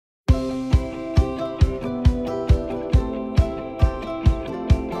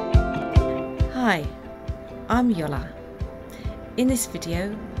Hi, I'm Yola. In this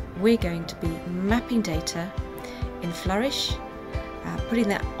video we're going to be mapping data in Flourish, putting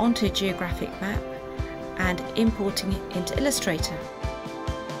that onto a geographic map and importing it into Illustrator.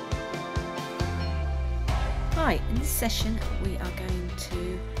 Hi, in this session we are going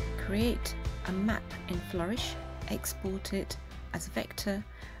to create a map in Flourish, export it as a vector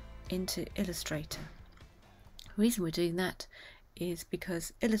into Illustrator. The reason we're doing that is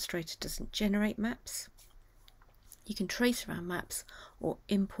because Illustrator doesn't generate maps. You can trace around maps or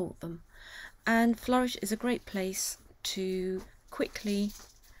import them, and Flourish is a great place to quickly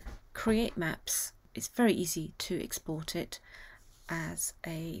create maps. It's very easy to export it as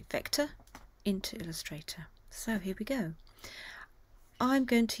a vector into Illustrator. So here we go. I'm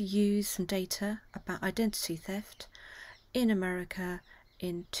going to use some data about identity theft in America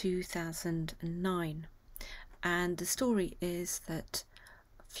in 2009. And the story is that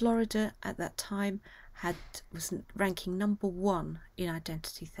Florida at that time was ranking #1 in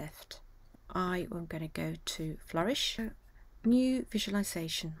identity theft. I am going to go to Flourish, new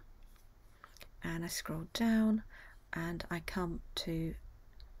visualization, and I scroll down and I come to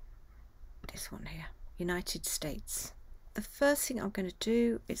this one here, United States. The first thing I'm going to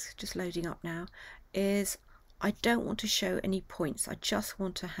do, it's just loading up now, is I don't want to show any points. I just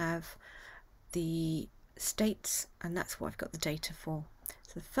want to have the states, and that's what I've got the data for.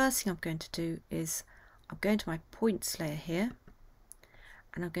 So the first thing I'm going to do is I'm going to my points layer here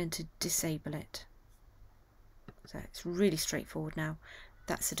and I'm going to disable it. So it's really straightforward now.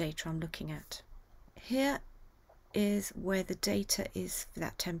 That's the data I'm looking at. Here is where the data is for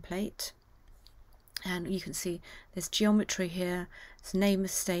that template, and you can see there's geometry here, there's name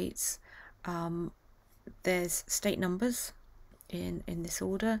of states, there's state numbers in this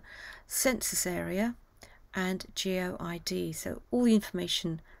order, census area, and geo-ID, so all the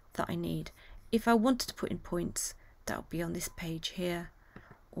information that I need. If I wanted to put in points, that would be on this page here,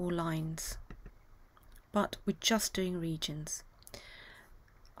 or lines, but we're just doing regions.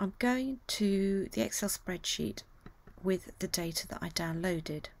 I'm going to the Excel spreadsheet with the data that I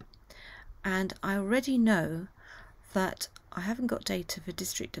downloaded, and I already know that I haven't got data for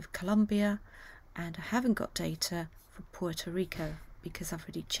District of Columbia and I haven't got data for Puerto Rico because I've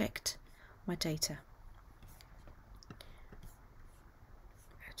already checked my data.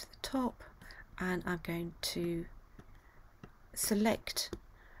 To the top, and I'm going to select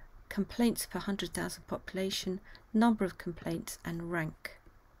complaints per 100,000 population, number of complaints, and rank,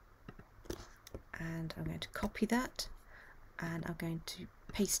 and I'm going to copy that and I'm going to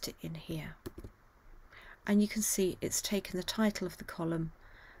paste it in here, and you can see it's taken the title of the column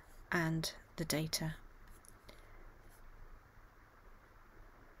and the data.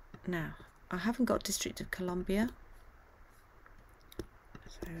 Now I haven't got District of Columbia,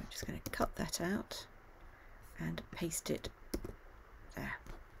 so I'm just going to cut that out and paste it there.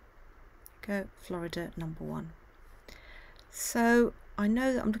 Go, Florida #1. So I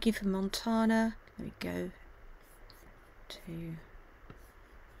know that I'm looking for Montana. Let me go to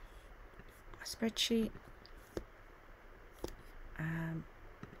my spreadsheet.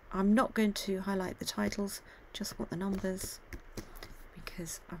 I'm not going to highlight the titles, just want the numbers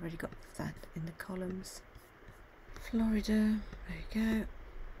because I've already got that in the columns. Florida, there you go.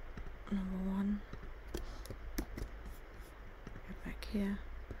 #1. Go back here.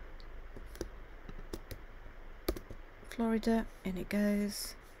 Florida, in it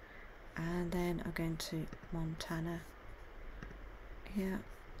goes. And then I'm going to Montana. Here,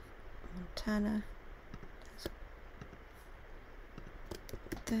 Montana.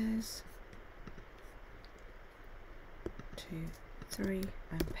 There's 2, 3,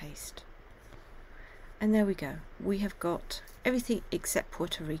 and paste. And there we go. We have got everything except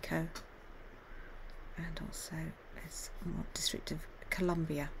Puerto Rico, and also it's District of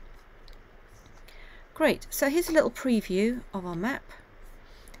Columbia. Great, so here's a little preview of our map.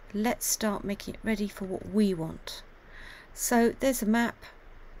 Let's start making it ready for what we want. So there's a map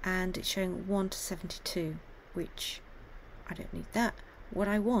and it's showing 1 to 72, which I don't need that. What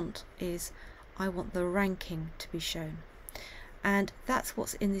I want is I want the ranking to be shown, and that's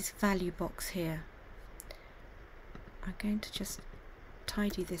what's in this value box here. I'm going to just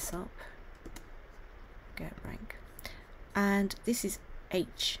tidy this up, get rank, and this is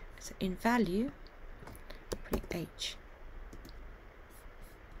H, so in value put H.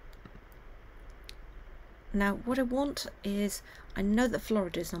 Now what I want is, I know that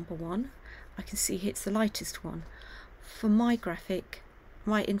Florida is #1, I can see it's the lightest one. For my graphic,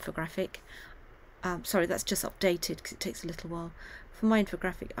 my infographic, sorry, that's just updated because it takes a little while. For my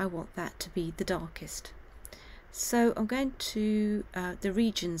infographic I want that to be the darkest. So I'm going to the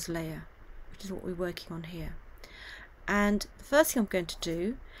regions layer, which is what we're working on here. And the first thing I'm going to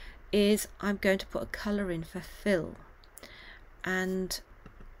do is I'm going to put a colour in for fill, and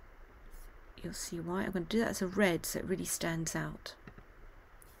you'll see why. I'm going to do that as a red so it really stands out.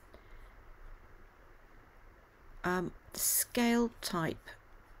 The scale type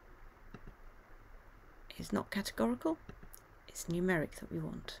is not categorical, it's numeric that we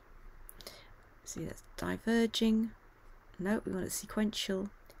want. See, that's diverging. No, we want it sequential.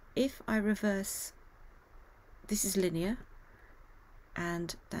 If I reverse, this is linear,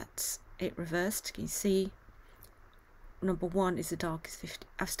 and that's it reversed. Can you see number 1 is the darkest 50.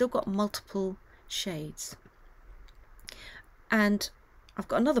 I've still got multiple shades, and I've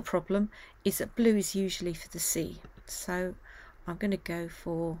got another problem, is that blue is usually for the sea, so I'm going to go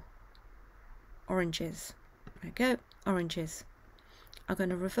for oranges. There we go, oranges. I'm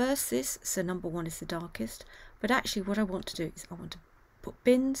going to reverse this so number 1 is the darkest, but actually what I want to do is I want to put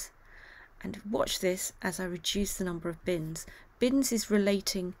bins, and watch this as I reduce the number of bins. Bins is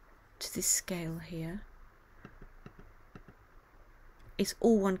relating to this scale here. It's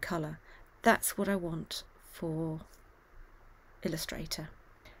all one colour. That's what I want for Illustrator.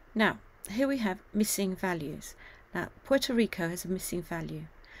 Now here we have missing values. Now Puerto Rico has a missing value.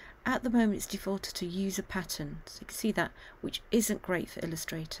 At the moment it's defaulted to user pattern, so you can see that, which isn't great for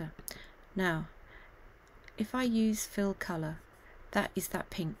Illustrator. Now if I use fill colour, that is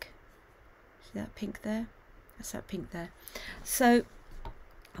that pink. See that pink there? That's that pink there. So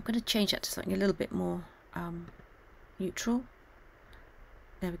I'm going to change that to something a little bit more neutral.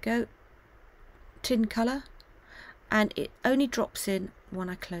 There we go. Tin colour, and it only drops in when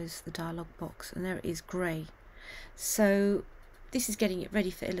I close the dialog box, and there it is, grey. So this is getting it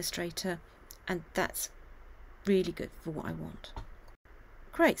ready for Illustrator, and that's really good for what I want.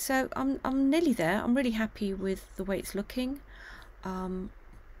 Great, so I'm nearly there. I'm really happy with the way it's looking.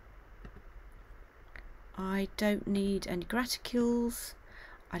 I don't need any graticules.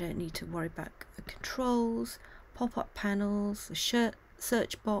 I don't need to worry about the controls, pop-up panels, the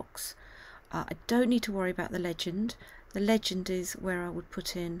search box. I don't need to worry about the legend. The legend is where I would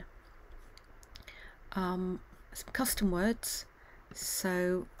put in some custom words.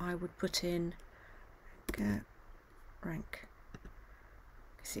 So I would put in rank.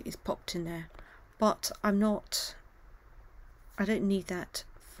 See, it's popped in there, but I don't need that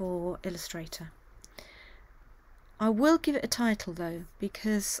for Illustrator. I will give it a title though,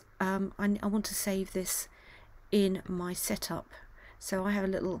 because I want to save this in my setup. So I have a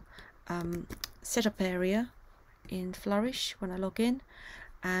little setup area in Flourish when I log in,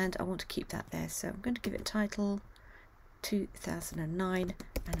 and I want to keep that there. So I'm going to give it a title 2009,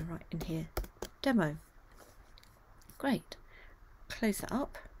 and I write in here demo. Great. Close that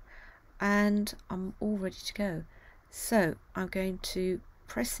up, and I'm all ready to go. So I'm going to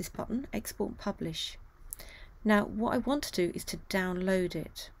press this button, export and publish. Now what I want to do is to download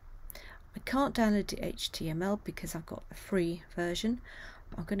it. I can't download the HTML because I've got a free version.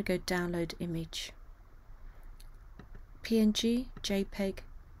 I'm going to go download image. PNG, JPEG,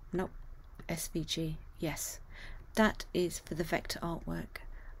 nope, SVG, yes. That is for the vector artwork,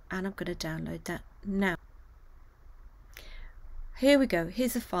 and I'm going to download that now. Here we go,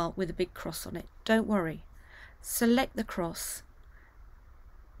 here's a file with a big cross on it. Don't worry, select the cross,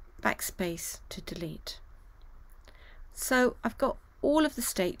 backspace to delete. So I've got all of the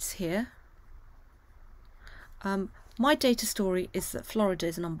states here. My data story is that Florida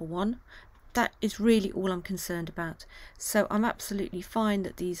is number 1. That is really all I'm concerned about. So I'm absolutely fine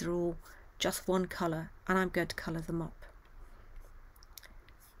that these are all just one colour, and I'm going to colour them up.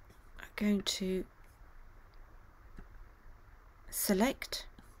 I'm going to select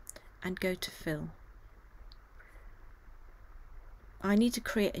and go to fill. I need to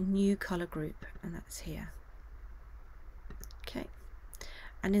create a new colour group, and that's here. Okay,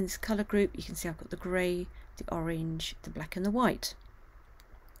 and in this colour group you can see I've got the grey, the orange, the black and the white.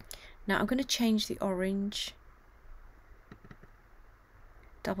 Now I'm going to change the orange,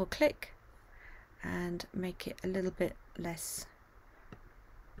 double click and make it a little bit less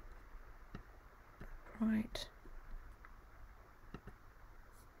bright.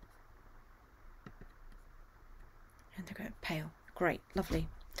 And they're going pale. Great, lovely.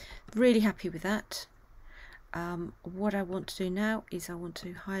 Really happy with that. What I want to do now is I want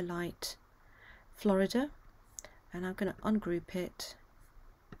to highlight Florida, and I'm going to ungroup it,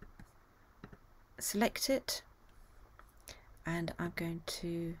 select it, and I'm going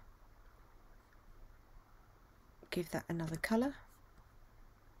to give that another colour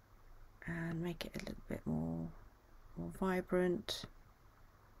and make it a little bit more vibrant.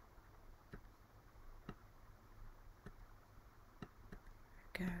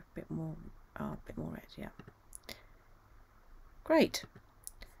 Go a bit more a bit more red, yeah. Great.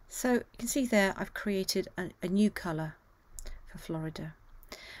 So you can see there I've created a new colour for Florida.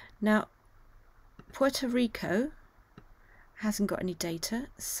 Now Puerto Rico hasn't got any data,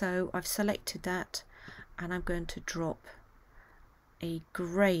 so I've selected that and I'm going to drop a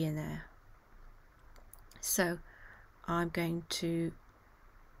grey in there. So I'm going to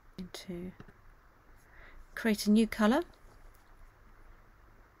create a new colour,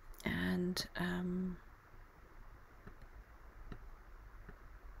 and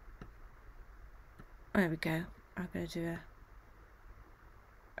there we go. I'm going to do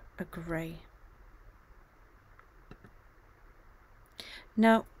a grey.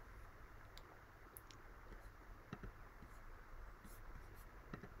 Now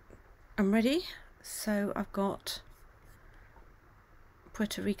I'm ready. So I've got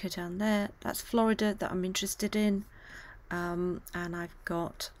Puerto Rico down there, that's Florida that I'm interested in, and I've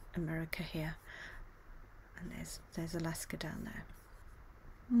got America here, and there's Alaska down there.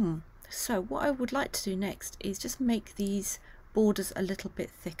 So what I would like to do next is just make these borders a little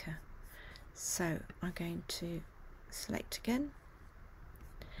bit thicker. So I'm going to select again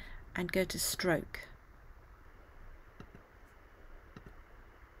and go to stroke.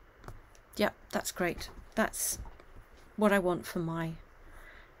 Yep, that's great. That's what I want for my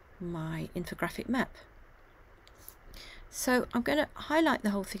infographic map. So I'm going to highlight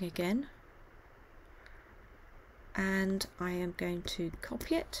the whole thing again, and I am going to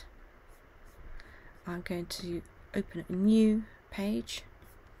copy it. I'm going to open a new page,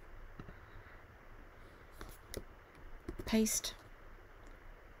 paste,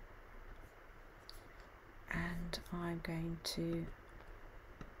 and I'm going to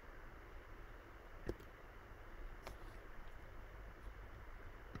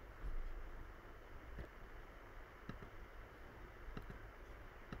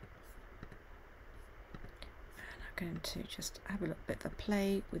just have a little bit of a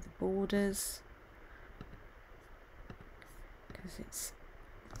play with the borders, because it's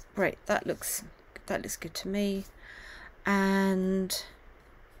great. That looks good to me. And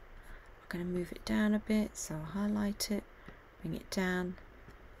I'm going to move it down a bit, so I'll highlight it, bring it down,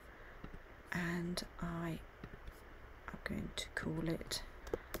 and I am going to call it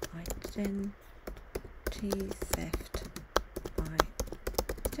Identity Theft by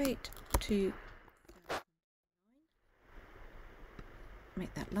Date to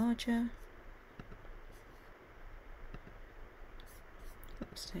make that larger.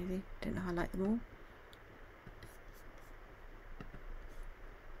 Oops, daisy, didn't highlight them all.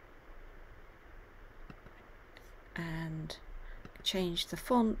 And change the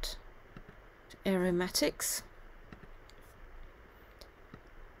font to Aromatics.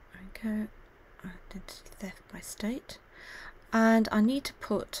 Okay, Identity Theft by State. And I need to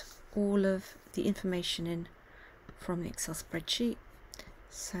put all of the information in from the Excel spreadsheet.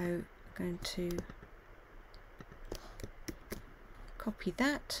 So I'm going to copy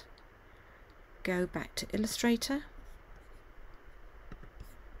that, go back to Illustrator,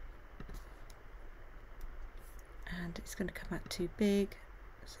 and it's going to come out too big,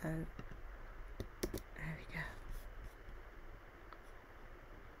 so there we go.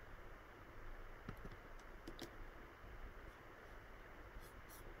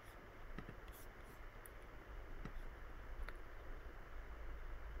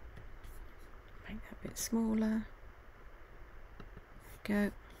 Make that a bit smaller. There we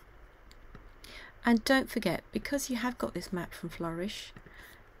go. And don't forget, because you have got this map from Flourish,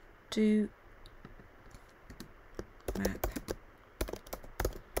 do map,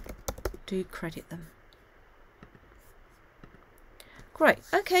 do credit them. Great.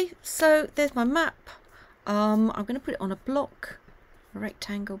 Okay, so there's my map. I'm going to put it on a block, a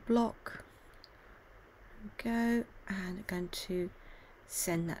rectangle block. There we go, and I'm going to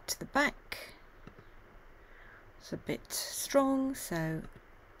send that to the back. It's a bit strong, so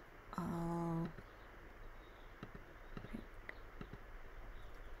I'll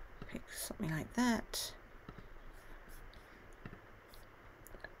pick something like that.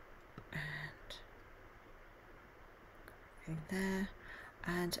 There,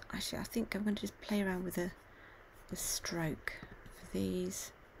 and actually I think I'm going to just play around with the stroke for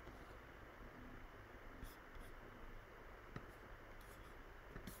these.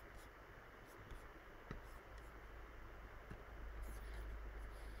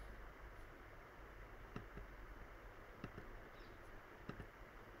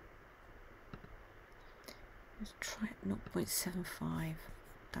 Let's try it 0.75.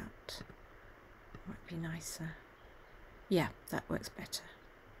 That might be nicer. Yeah, that works better.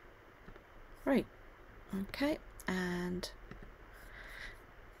 Great. Okay, and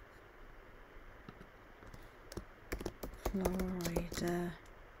Florida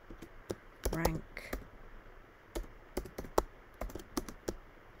rank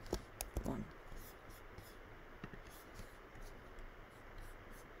 1.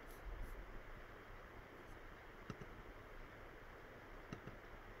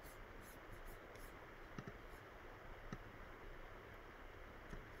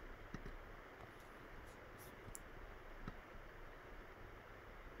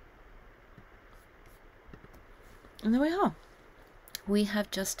 And there we are. We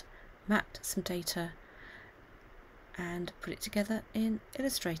have just mapped some data and put it together in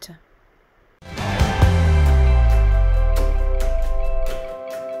Illustrator.